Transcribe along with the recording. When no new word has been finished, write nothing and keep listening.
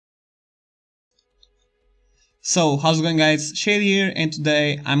So, how's it going, guys? Shady here, and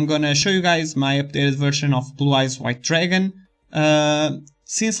today I'm gonna show you guys my updated version of Blue Eyes White Dragon.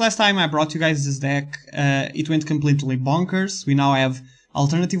 Since last time I brought you guys this deck, it went completely bonkers. We now have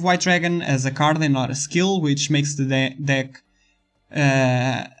Alternative White Dragon as a card and not a skill, which makes the deck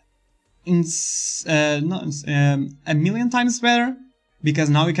a million times better, because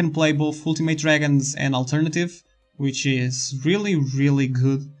now we can play both Ultimate Dragons and Alternative, which is really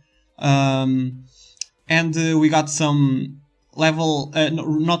good. And we got some rank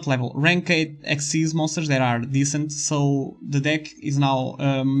 8 XCs monsters that are decent, so the deck is now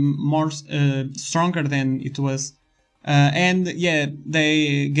more stronger than it was. And yeah,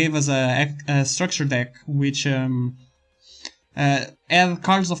 they gave us a structure deck which add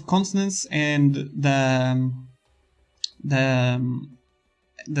cards of consonance and the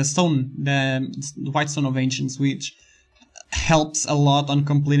White Stone of Ancients, which helps a lot on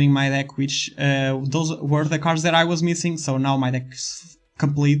completing my deck, which those were the cards that I was missing, so now my deck is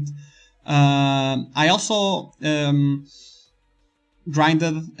complete. I also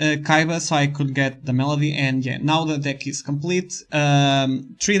grinded Kaiba so I could get the Melody, and yeah, now the deck is complete. 3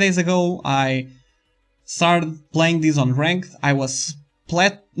 days ago I started playing this on ranked. I was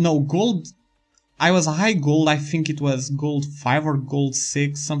gold. I was a high gold, I think it was gold 5 or gold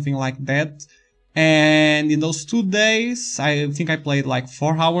 6, something like that. And in those 2 days, I think I played like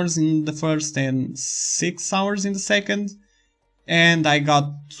 4 hours in the first and 6 hours in the second. And I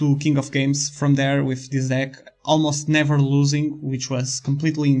got to King of Games from there with this deck, almost never losing, which was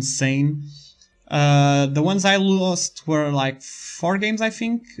completely insane. The ones I lost were like 4 games, I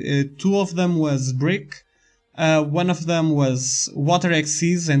think. 2 of them was Brick. 1 of them was Water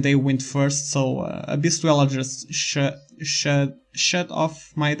XCs, and they went first, so Abyss Dweller just shut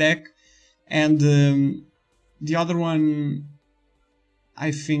off my deck. And the other one,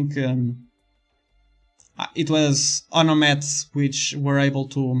 I think it was Onomets, which were able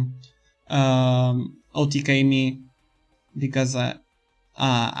to OTK me because I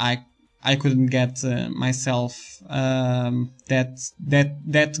couldn't get myself that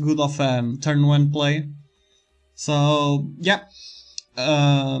good of turn 1 play. So yeah.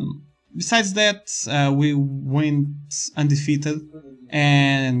 Besides that, we went undefeated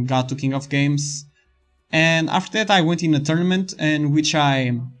and got to King of Games. And after that I went in a tournament in which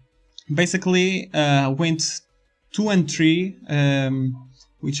I basically went 2 and 3,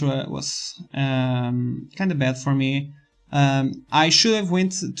 which was kind of bad for me. I should have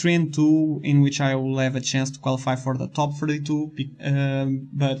went 3 and 2, in which I will have a chance to qualify for the top 32,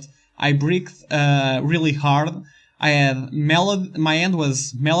 but I bricked really hard. I had Melody, my end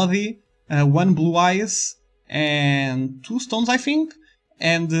was Melody, 1 Blue Eyes, and 2 stones, I think.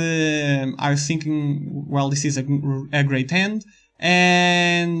 And I was thinking, well, this is a great hand.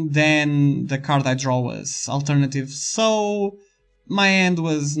 And then the card I draw was Alternative, so my hand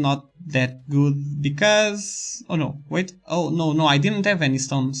was not that good because... oh no, wait, oh no, I didn't have any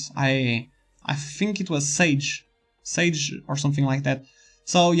stones. I think it was Sage or something like that.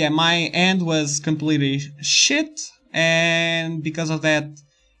 So yeah, my end was completely shit, and because of that,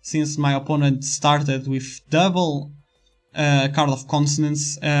 since my opponent started with double card of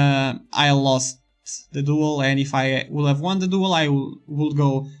consonance, I lost the duel, and if I would have won the duel, I would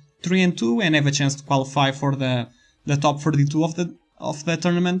go 3 and 2 and have a chance to qualify for the top 32 of the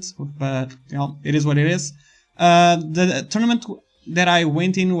tournament. But you know, it is what it is. The tournament that I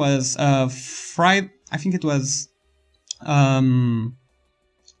went in was Friday. I think it was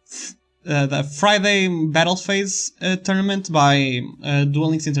the Friday Battle Phase tournament by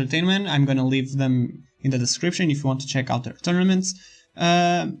Duelingbook Entertainment. I'm gonna leave them in the description if you want to check out their tournaments.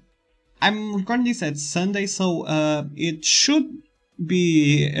 I'm recording this at Sunday, so it should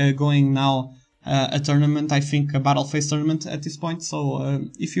be going now a tournament, I think a Battle Phase tournament at this point, so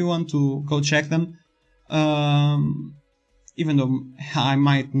if you want to go check them, even though I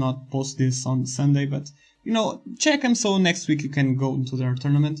might not post this on Sunday, but you know, check them so next week you can go into their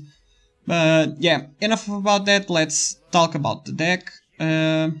tournament. But yeah, enough about that, let's talk about the deck.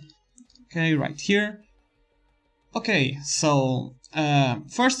 Okay, right here. Okay, so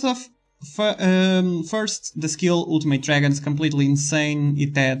first, the skill Ultimate Dragon is completely insane.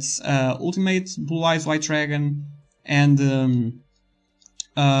 It adds Ultimate Blue Eyes White Dragon and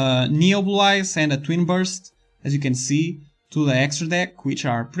Neo Blue Eyes and a Twin Burst, as you can see, to the extra deck, which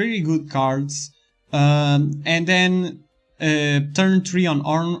are pretty good cards. And then turn 3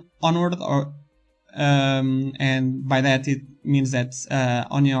 onward, or and by that it means that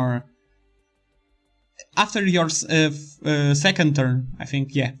on your after your second turn, I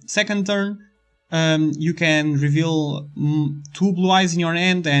think, yeah, second turn, you can reveal 2 blue eyes in your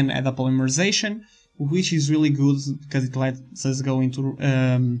hand and add a polymerization, which is really good because it lets us go into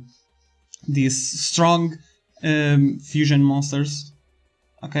these strong fusion monsters.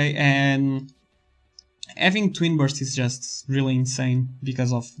 Okay, and having Twin Burst is just really insane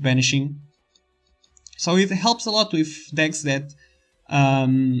because of banishing. So it helps a lot with decks that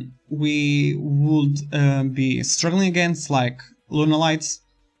we would be struggling against, like Lunalights.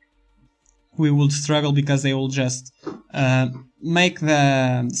 We would struggle because they will just make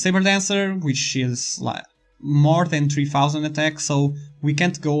the Saber Dancer, which is like more than 3000 attack, so we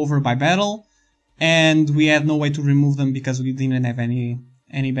can't go over by battle, and we had no way to remove them because we didn't have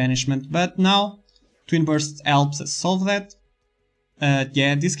any banishment. But now Twin Burst helps us solve that.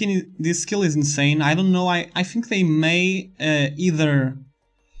 Yeah, this skill is insane. I don't know, I think they may either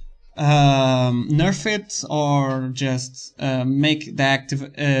nerf it or just make the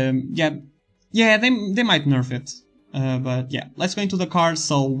active... yeah, they might nerf it. But yeah, let's go into the cards.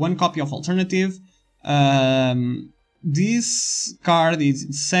 So, one copy of Alternative. This card is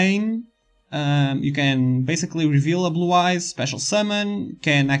insane. You can basically reveal a Blue Eyes, special summon,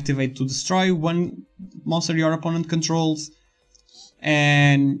 can activate to destroy one monster your opponent controls,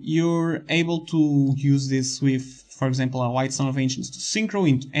 and you're able to use this with, for example, a White Stone of Ancients to synchro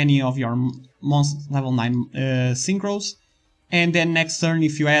into any of your monster level 9 synchros. And then next turn,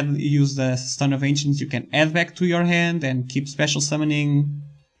 if you use the Stone of Ancients, you can add back to your hand and keep special summoning,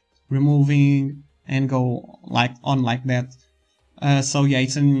 removing, and go like that. So yeah,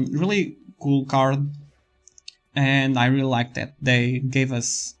 it's a really cool card, and I really like that they gave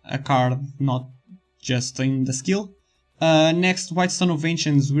us a card not just in the skill. Next, White Stone of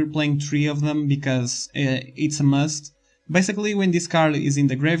Ancients, we're playing 3 of them because it's a must. Basically, when this card is in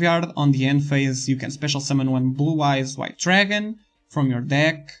the graveyard, on the end phase, you can special summon one Blue Eyes White Dragon from your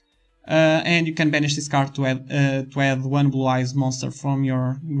deck, and you can banish this card to add one Blue Eyes monster from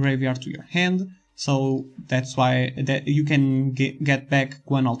your graveyard to your hand. So that's why you can get back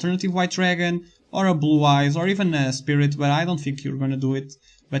one alternative White Dragon, or a Blue Eyes, or even a Spirit, but I don't think you're gonna do it.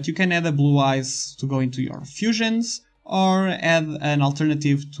 But you can add a Blue Eyes to go into your fusions, or add an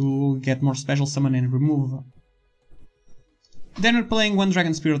alternative to get more special summon and remove. Then we're playing one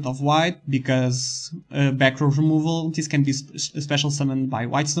Dragon Spirit of White, because back row removal. This can be special summoned by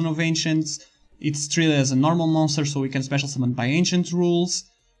White Stone of Ancients. It's treated as a normal monster, so we can special summon by Ancient rules.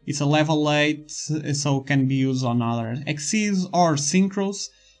 It's a level 8, so can be used on other Xyz or Synchros.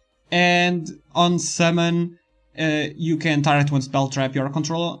 And on summon, you can target one spell trap your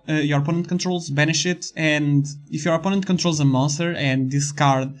opponent controls, banish it, and if your opponent controls a monster and this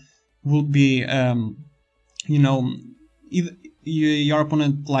card would be, you know, your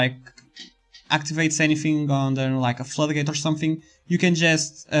opponent like activates anything on the, like a Floodgate or something, you can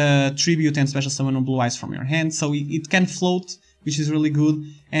just tribute and special summon on Blue Eyes from your hand, so it can float, which is really good.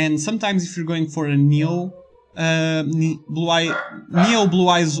 And sometimes if you're going for a Neo Blue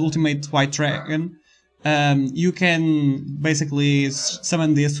Eyes Ultimate White Dragon, you can basically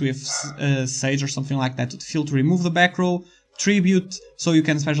summon this with Sage or something like that to field to remove the back row, tribute, so you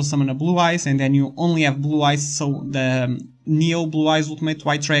can special summon a Blue Eyes, and then you only have Blue Eyes, so the Neo Blue Eyes Ultimate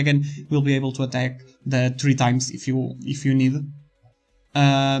White Dragon will be able to attack the 3 times if you need.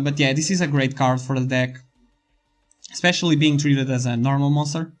 But yeah, this is a great card for the deck, especially being treated as a normal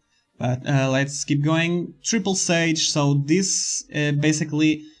monster. But let's keep going. Triple Sage, so this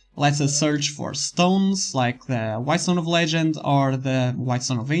basically lets us search for stones like the White Stone of Legend or the White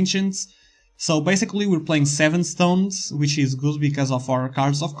Stone of Ancients. So basically we're playing 7 stones, which is good because of our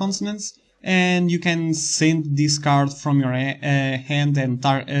cards of consonants, and you can send this card from your hand and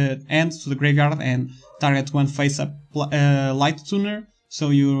end to the graveyard and target one face-up Light Tuner. So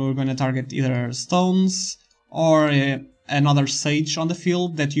you're gonna target either stones or another Sage on the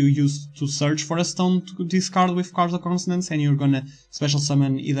field that you use to search for a stone to discard with cards of consonants, and you're gonna special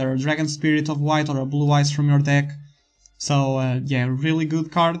summon either a Dragon Spirit of White or a Blue Eyes from your deck. So yeah, really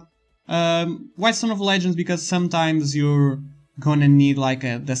good card. White Stone of Legends, because sometimes you're gonna need like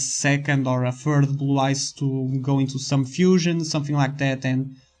the second or a third Blue Eyes to go into some fusion, something like that,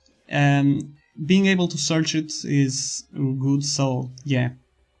 and being able to search it is good. So yeah,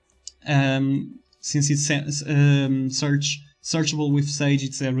 since it's searchable with Sage,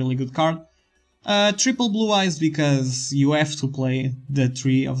 it's a really good card. Triple Blue Eyes, because you have to play the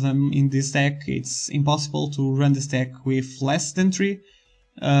 3 of them in this deck. It's impossible to run this deck with less than 3.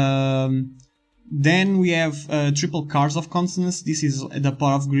 Then we have triple cards of consonants. This is the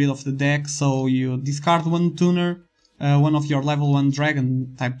power of grid of the deck, so you discard one tuner, one of your level 1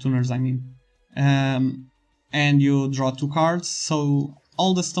 dragon type tuners, I mean, and you draw 2 cards. So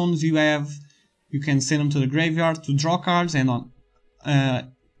all the stones you have, you can send them to the graveyard to draw cards, and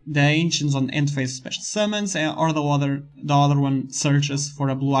the Ancients on end phase special summons, or the other one searches for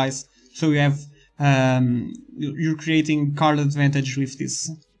a blue eyes. So you have you're creating card advantage with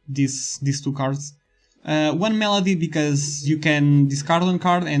these two cards. One Melody because you can discard one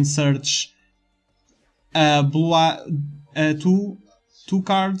card and search two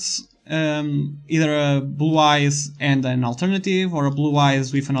cards, either a blue eyes and an alternative, or a blue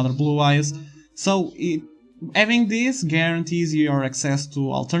eyes with another blue eyes. So having this guarantees your access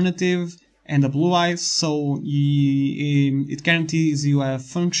to alternative and the blue eyes, so it guarantees you a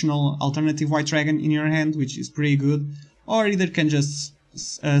functional alternative white dragon in your hand, which is pretty good. Or either can just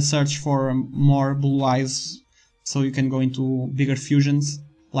search for more blue eyes, so you can go into bigger fusions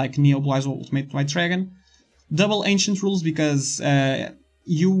like Neo Blue Eyes Ultimate White Dragon. Double Ancient rules because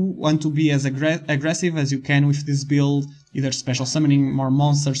you want to be as aggressive as you can with this build, either special summoning more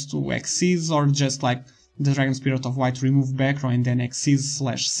monsters to Xyz, or just like the Dragon Spirit of White remove back row and then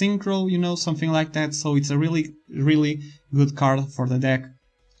Xyz/Synchro, you know, something like that. So it's a really good card for the deck.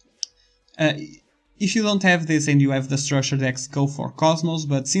 If you don't have this and you have the structure decks, go for Cosmos,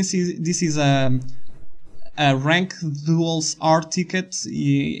 but since this is a rank duels R ticket,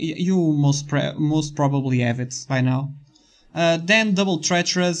 you most probably have it by now. Then double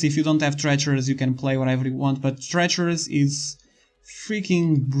Treacherous. If you don't have Treacherous, you can play whatever you want, but Treacherous is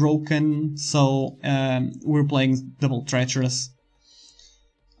freaking broken, so we're playing double Treacherous.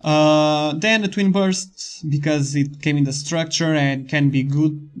 Then the Twin Burst, because it came in the structure and can be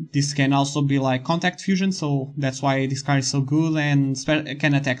good. This can also be like Contact Fusion, so that's why this card is so good, and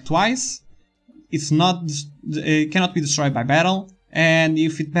can attack twice. It cannot be destroyed by battle, and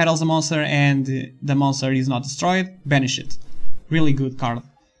if it battles a monster and the monster is not destroyed, banish it. Really good card.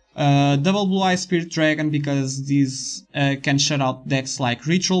 Double Blue Eye Spirit Dragon, because these can shut out decks like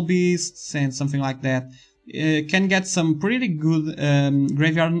Ritual Beasts and something like that. Can get some pretty good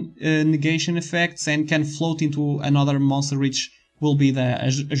graveyard negation effects, and can float into another monster, which will be the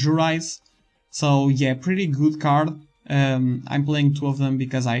Azure Eyes. So yeah, pretty good card. I'm playing two of them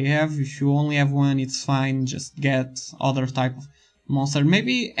because I have. If you only have one, it's fine, just get other type of monster.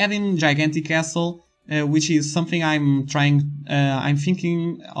 Maybe add in Gigantic Castle, which is something I'm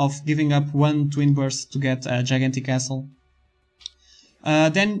thinking of giving up one Twin Burst to get a Gigantic Castle.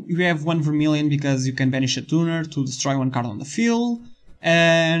 Then you have one Vermilion because you can banish a tuner to destroy one card on the field,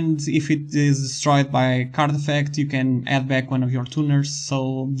 and if it is destroyed by card effect, you can add back one of your tuners.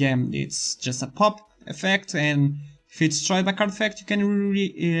 So yeah, it's just a pop effect, and if it's destroyed by card effect, you can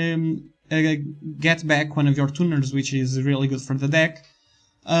get back one of your tuners, which is really good for the deck.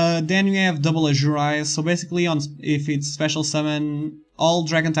 Then you have double Azure Eyes, so basically if it's special summon, all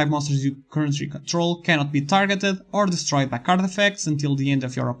dragon type monsters you currently control cannot be targeted or destroyed by card effects until the end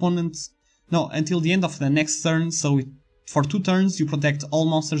of until the end of the next turn. So for 2 turns you protect all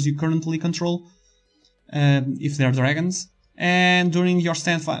monsters you currently control, if they're dragons. And during your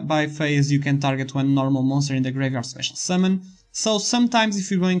standby phase you can target one normal monster in the graveyard special summon. So sometimes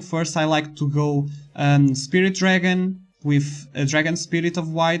if you're going first, I like to go Spirit Dragon with a Dragon Spirit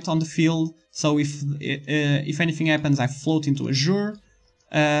of White on the field. So if anything happens, I float into Azure.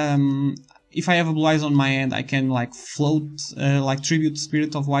 If I have a Blue Eyes on my hand, I can like float, like Tribute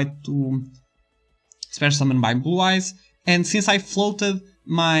Spirit of White to special summon by Blue Eyes. And since I floated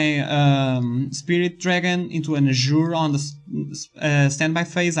my Spirit Dragon into an Azure on the standby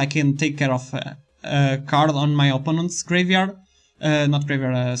phase, I can take care of a card on my opponent's graveyard, not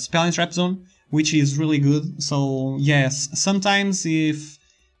graveyard, spell and trap zone, which is really good. So yes, sometimes if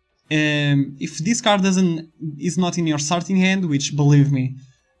this card is not in your starting hand, which believe me,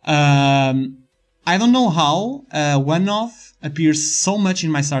 I don't know how one-off appears so much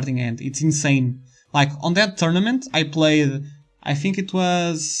in my starting hand. It's insane. Like on that tournament, I played, I think it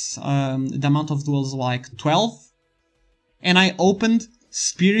was the amount of duels like 12, and I opened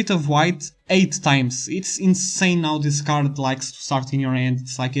Spirit of White 8 times. It's insane how this card likes to start in your hand.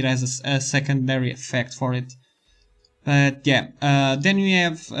 It's like it has a secondary effect for it. But yeah, then we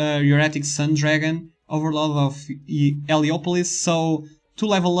have Uriatic Sun Dragon, Overlord of Heliopolis. So 2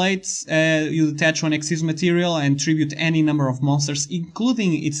 level 8s, you detach one Xyz material and tribute any number of monsters,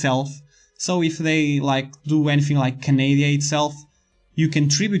 including itself. So if they like do anything like Canadia itself, you can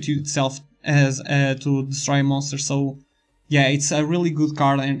tribute itself as to destroy a monster. So yeah, it's a really good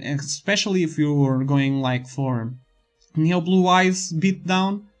card, and especially if you're going like for Neo Blue Eyes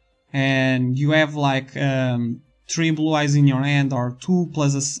beatdown, and you have like 3 Blue Eyes in your hand or 2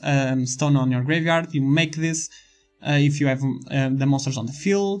 plus a stone on your graveyard. You make this if you have the monsters on the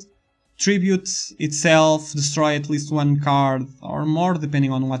field, tribute itself, destroy at least 1 card or more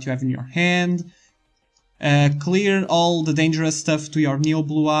depending on what you have in your hand. clear all the dangerous stuff to your Neo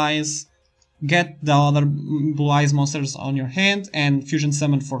Blue Eyes, get the other Blue Eyes monsters on your hand, and fusion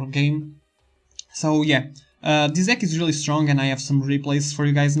summon for game. So yeah, this deck is really strong, and I have some replays for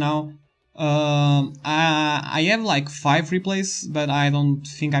you guys now. I have like 5 replays, but I don't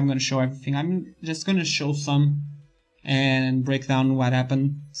think I'm gonna show everything. I'm just gonna show some and break down what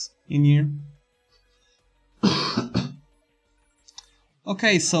happens in here.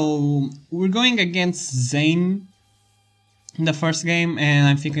 Okay, so we're going against Zane in the first game, and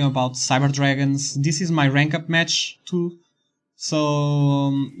I'm thinking about Cyber Dragons. This is my rank up match too,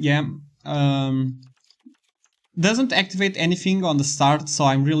 so yeah. Doesn't activate anything on the start, so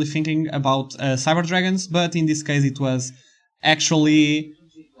I'm really thinking about Cyber Dragons, but in this case it was actually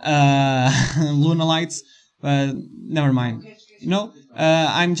Lunalights, but never mind. You know,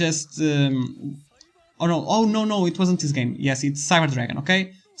 I'm just... oh no, it wasn't this game. Yes, it's Cyber Dragon,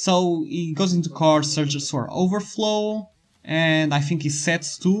 okay? So he goes into card, searches for Overflow, and I think he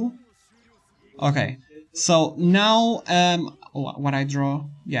sets 2. Okay, so now... what I draw?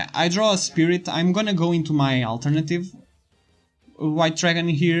 Yeah, I draw a Spirit. I'm gonna go into my alternative White Dragon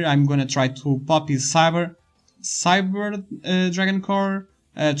here. I'm gonna try to pop his Cyber Dragon Core.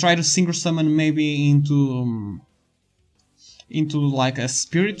 Try to Synchro Summon maybe into like a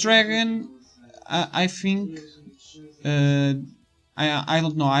Spirit Dragon. I think. I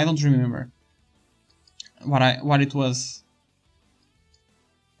don't know. I don't remember what it was.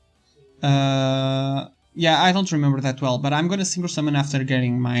 Yeah, I don't remember that well, but I'm gonna Synchro Summon after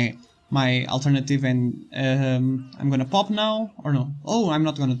getting my alternative, and I'm gonna pop now, or no? Oh, I'm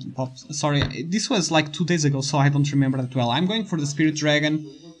not gonna pop, sorry, this was like 2 days ago, so I don't remember that well. I'm going for the Spirit Dragon,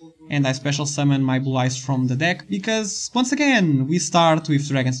 and I special summon my Blue Eyes from the deck, because, once again, we start with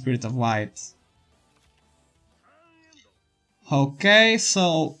Dragon Spirit of White. Okay,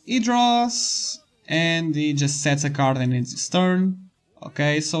 so he draws, and he just sets a card and it's his turn.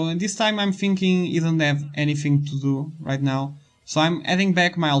 Okay, so in this time I'm thinking he doesn't have anything to do right now. So I'm adding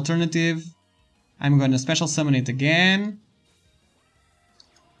back my alternative. I'm gonna special summon it again.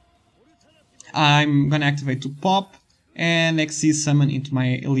 I'm gonna activate to pop and XC summon into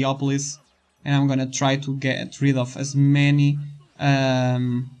my Heliopolis. And I'm gonna try to get rid of as many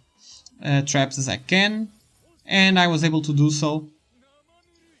traps as I can. And I was able to do so.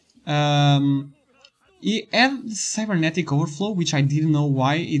 He had Cybernetic Overflow, which I didn't know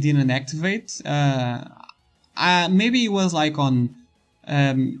why he didn't activate. Maybe he was like on...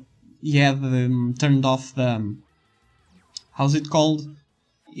 he had turned off the... how's it called?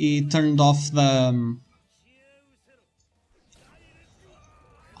 He turned off the...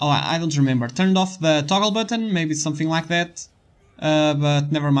 oh, I don't remember. Turned off the toggle button, maybe something like that.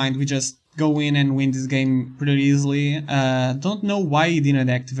 But never mind, we just go in and win this game pretty easily. Don't know why he didn't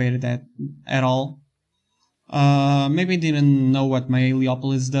activate that at all. Maybe didn't know what my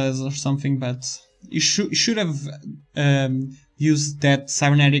Heliopolis does or something, but you should have used that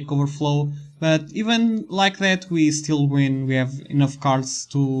Cybernetic Overflow. But even like that, we still win. We have enough cards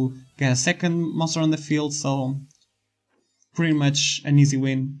to get a second monster on the field, so pretty much an easy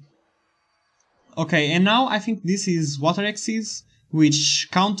win. Okay, and now I think this is Water Xyz, which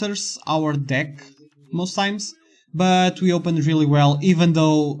counters our deck most times, but we opened really well, even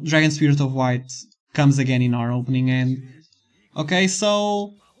though Dragon Spirit of White comes again in our opening end. Okay,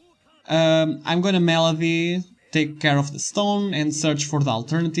 so I'm gonna Melody, take care of the stone, and search for the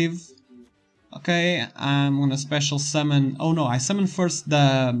alternative. Okay, I'm gonna special summon... oh no, I summon first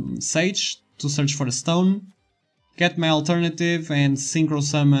the Sage to search for the stone, get my alternative, and Synchro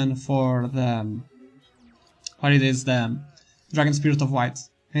Summon for the... what it is, the Dragon Spirit of White.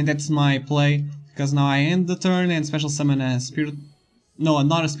 And that's my play, because now I end the turn and special summon a Spirit... no,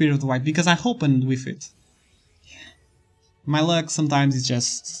 not a Spirit of White, because I opened with it. My luck sometimes is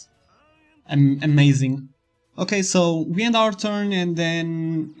just amazing. Okay, so we end our turn and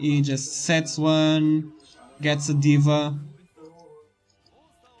then he just sets one, gets a Diva.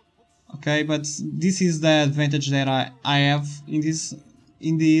 Okay, but this is the advantage that I have in this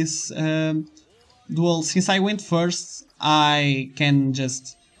duel. Since I went first, I can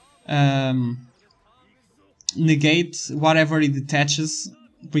just negate whatever it detaches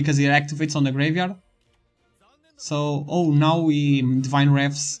because it activates on the graveyard. So, oh, now we Divine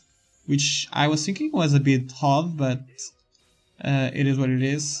Refs, which I was thinking was a bit odd, but it is what it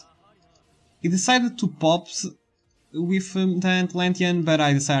is. He decided to pop with the Atlantean, but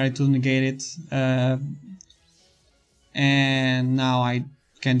I decided to negate it. And now I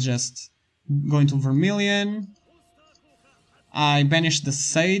can just go into Vermilion. I banished the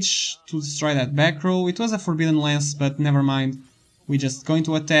Sage to destroy that back row. It was a Forbidden Lance, but never mind. We just going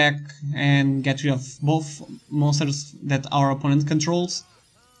to attack and get rid of both monsters that our opponent controls.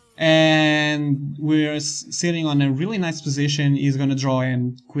 And we're sitting on a really nice position. He's gonna draw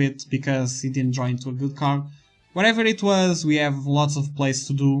and quit because he didn't draw into a good card. Whatever it was, we have lots of plays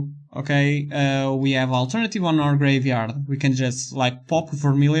to do. Okay, we have alternative on our graveyard. We can just like pop with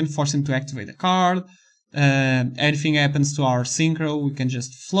Vermilion, force him to activate the card. Anything happens to our synchro, we can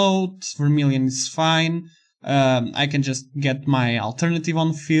just float. Vermilion is fine. I can just get my alternative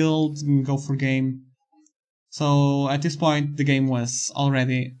on field and go for game. So at this point the game was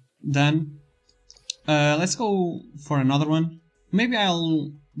already done. Let's go for another one. Maybe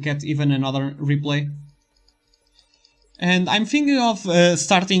I'll get even another replay. And I'm thinking of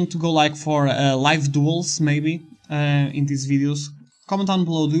starting to go like for live duels maybe in these videos. Comment down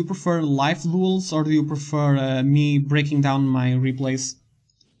below, do you prefer live duels or do you prefer me breaking down my replays?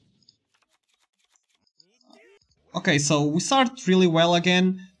 Okay, so we start really well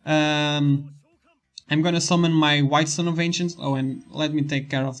again. I'm gonna summon my White Son of Ancients. Oh, and let me take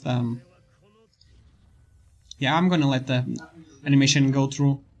care of them. Yeah, I'm gonna let the animation go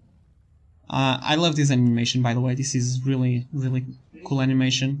through. I love this animation, by the way. This is really cool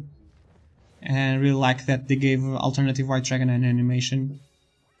animation. And I really like that they gave alternative White Dragon an animation.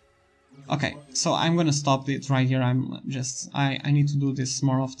 Okay, so I'm gonna stop it right here. I need to do this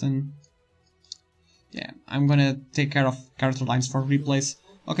more often. Yeah, I'm gonna take care of character lines for replays.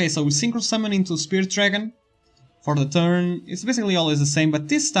 Okay, so we synchro summon into Spirit Dragon for the turn. It's basically always the same, but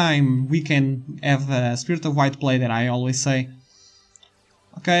this time we can have a Spirit of White play that I always say.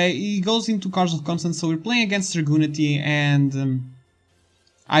 Okay, he goes into Cards of Constant, so we're playing against Dragunity, and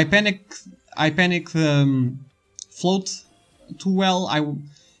I panic float too well.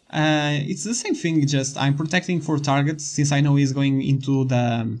 It's the same thing, just I'm protecting 4 targets since I know he's going into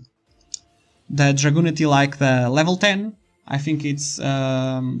the Dragunity like the level 10. I think it's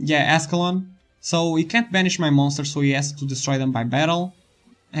yeah, Ascalon. So he can't banish my monsters, so he has to destroy them by battle.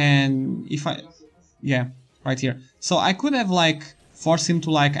 And if yeah, right here. So I could have like forced him to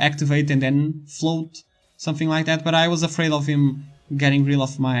like activate and then float, something like that, but I was afraid of him getting rid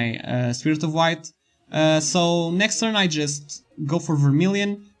of my Spirit of White. So next turn I just go for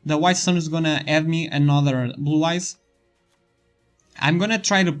Vermilion. The White Sun is gonna add me another Blue Eyes. I'm gonna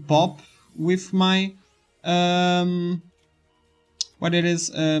try to pop with my trying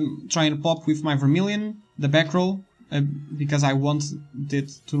to pop with my Vermilion, the back row, because I want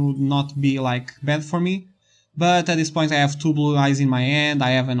it to not be like bad for me. But at this point I have 2 Blue Eyes in my hand, I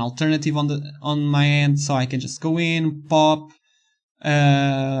have an alternative on my hand, so I can just go in, pop,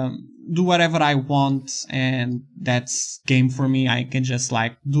 do whatever I want, and that's game for me. I can just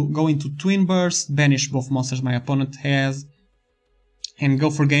like go into Twin Burst, banish both monsters my opponent has, and go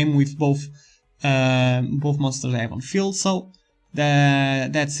for game with both monsters I have on field. So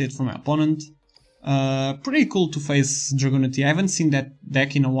that's it for my opponent. Pretty cool to face Dragunity. I haven't seen that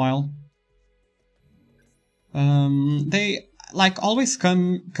deck in a while. They like always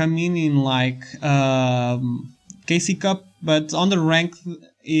come in like KC Cup, but on the rank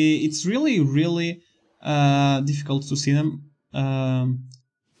it's really difficult to see them.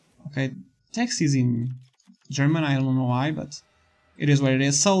 Okay, text is in German, I don't know why, but it is what it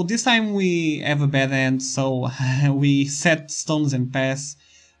is. So this time we have a bad hand, so we set stones and pass.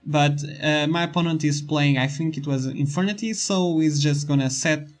 But my opponent is playing, I think it was Infernity, so he's just gonna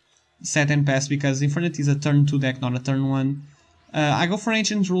set and pass because Infernity is a turn 2 deck, not a turn 1. I go for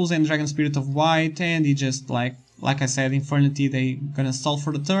Ancient Rules and Dragon Spirit of White, and he just like I said, Infernity, they gonna stall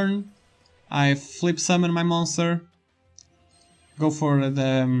for the turn. I flip summon my monster, go for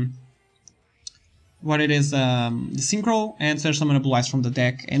the the synchro, and search summon a Blue Eyes from the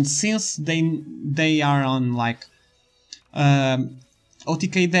deck. And since they are on like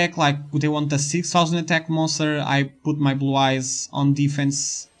OTK deck, like they want a 6000 attack monster, I put my Blue Eyes on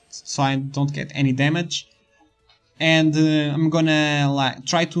defense so I don't get any damage. And I'm gonna like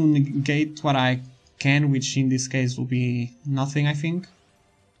try to negate what I can, which in this case will be nothing, I think.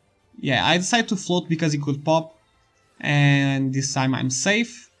 Yeah, I decided to float because he could pop, and this time I'm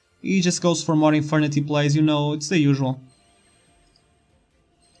safe. He just goes for more Infernity plays, you know, it's the usual.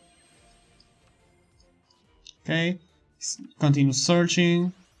 Okay, continue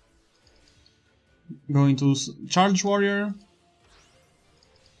searching. Going to Charge Warrior.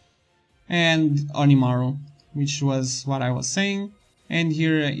 And Onimaru, which was what I was saying. And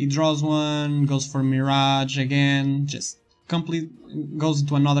here he draws one, goes for Mirage again, just goes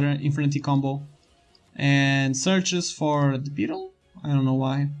into another Infinity combo. And searches for the Beetle? I don't know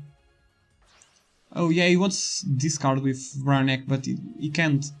why. Oh yeah, he wants this card with Branek, but he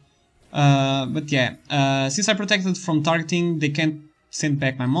can't. But yeah, since I protected from targeting, they can't send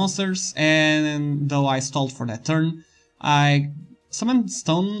back my monsters, and though I stalled for that turn, I summoned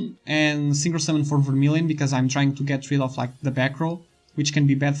Stone and Synchro Summon for Vermilion because I'm trying to get rid of like the back row, which can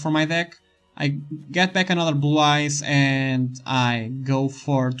be bad for my deck. I get back another Blue Eyes and I go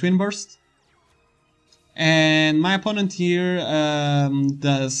for Twin Burst. And my opponent here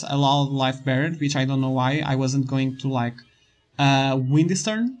does allow Life Barrier, which I don't know why. I wasn't going to like win this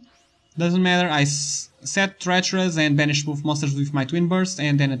turn. Doesn't matter, I set Treacherous and banish both monsters with my Twin Burst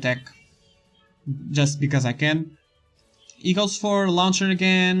and then attack just because I can. He goes for Launcher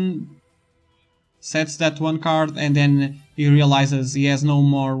again, sets that one card, and then he realizes he has no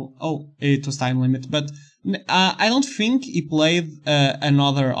more... Oh, it was time limit, but I don't think he played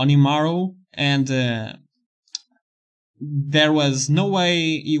another Onimaru, and there was no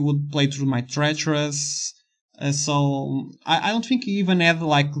way he would play through my Treacherous, so I don't think he even had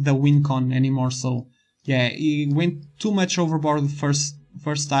like the win con anymore, so yeah, he went too much overboard the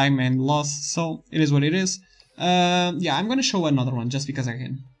first time and lost, so it is what it is. Yeah, I'm gonna show another one just because I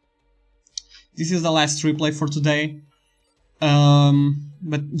can. This is the last replay for today.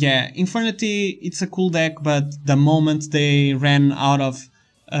 But yeah, Infernity, it's a cool deck, but the moment they ran out of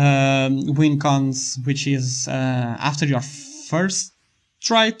win cons, which is after your first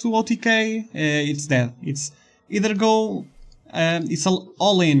try to OTK, it's dead. It's either go, it's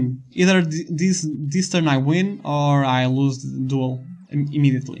all in. Either this turn I win or I lose the duel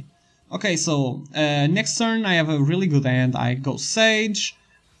immediately. Okay, so next turn I have a really good hand. I go Sage,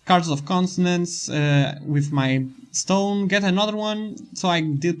 Cards of Consonance with my Stone, get another one. So I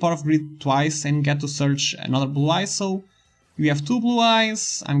did Power of Greed twice and get to search another Blue Eyes. So we have 2 Blue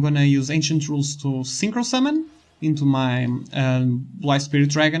Eyes. I'm gonna use Ancient Rules to Synchro Summon into my Blue Eye Spirit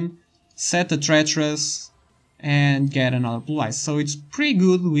Dragon, set the Treacherous, and get another Blue Eyes. So it's pretty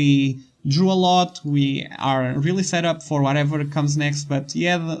good. We drew a lot, we are really set up for whatever comes next, but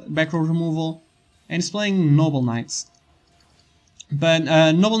yeah, the back row removal, and it's playing Noble Knights. But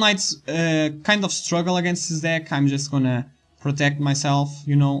Noble Knights kind of struggle against this deck. I'm just gonna protect myself,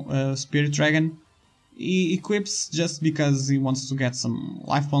 you know, Spirit Dragon. He equips just because he wants to get some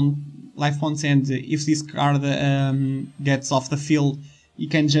life points, and if this card gets off the field, he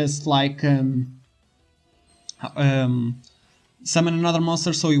can just like summon another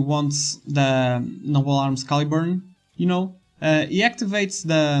monster, so he wants the Noble Arms Caliburn, you know. He activates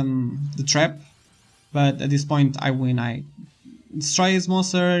the trap, but at this point I win. I destroy his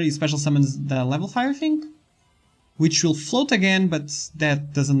monster, he special summons the level 5, I think, which will float again, but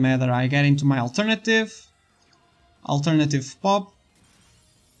that doesn't matter. I get into my alternative pop.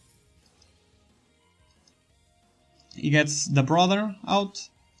 He gets the brother out.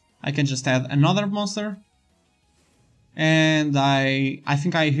 I can just add another monster. And I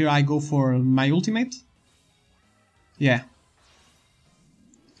think here I go for my ultimate. Yeah.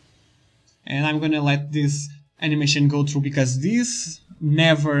 And I'm gonna let this animation go through because this is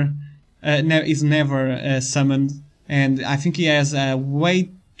never summoned, and I think he has a way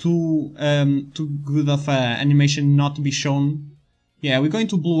too good of animation not to be shown. Yeah, we're going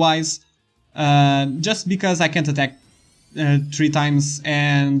to Blue Eyes just because I can't attack 3 times,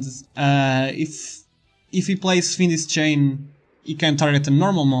 and if he plays Fiendish Chain, he can target a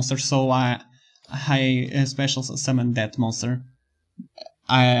normal monster, so I special summon that monster.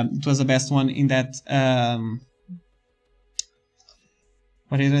 It was the best one in that.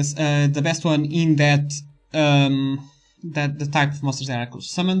 What it is? The best one in that. The type of monsters that I could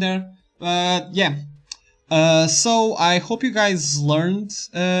summon there. Yeah. So I hope you guys learned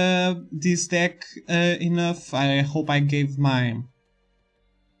this deck enough. I hope I gave my.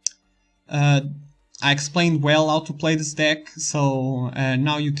 I explained well how to play this deck, so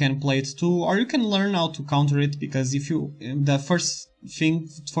now you can play it too, or you can learn how to counter it, because if you, the first thing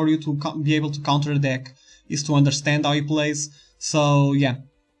for you to be able to counter a deck is to understand how he plays. So yeah,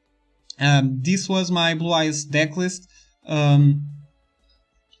 this was my Blue Eyes deck list.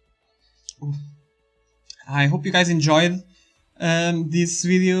 I hope you guys enjoyed this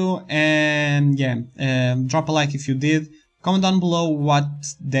video, and yeah, drop a like if you did. Comment down below what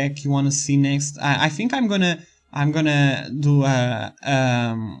deck you want to see next. I think I'm gonna do a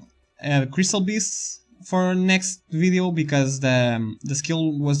Crystal Beast for next video, because the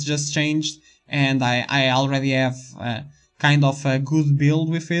skill was just changed, and I already have kind of a good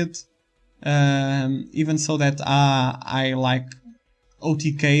build with it. Even so that I like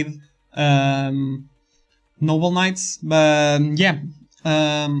OTK'd Noble Knights, but yeah,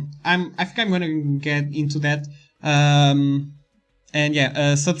 I think I'm gonna get into that. And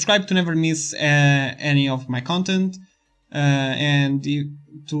yeah, subscribe to never miss any of my content. and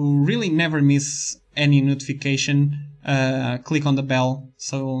to really never miss any notification, click on the bell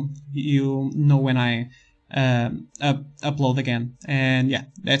so you know when I upload again. And yeah,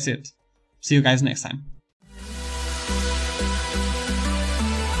 that's it. See you guys next time.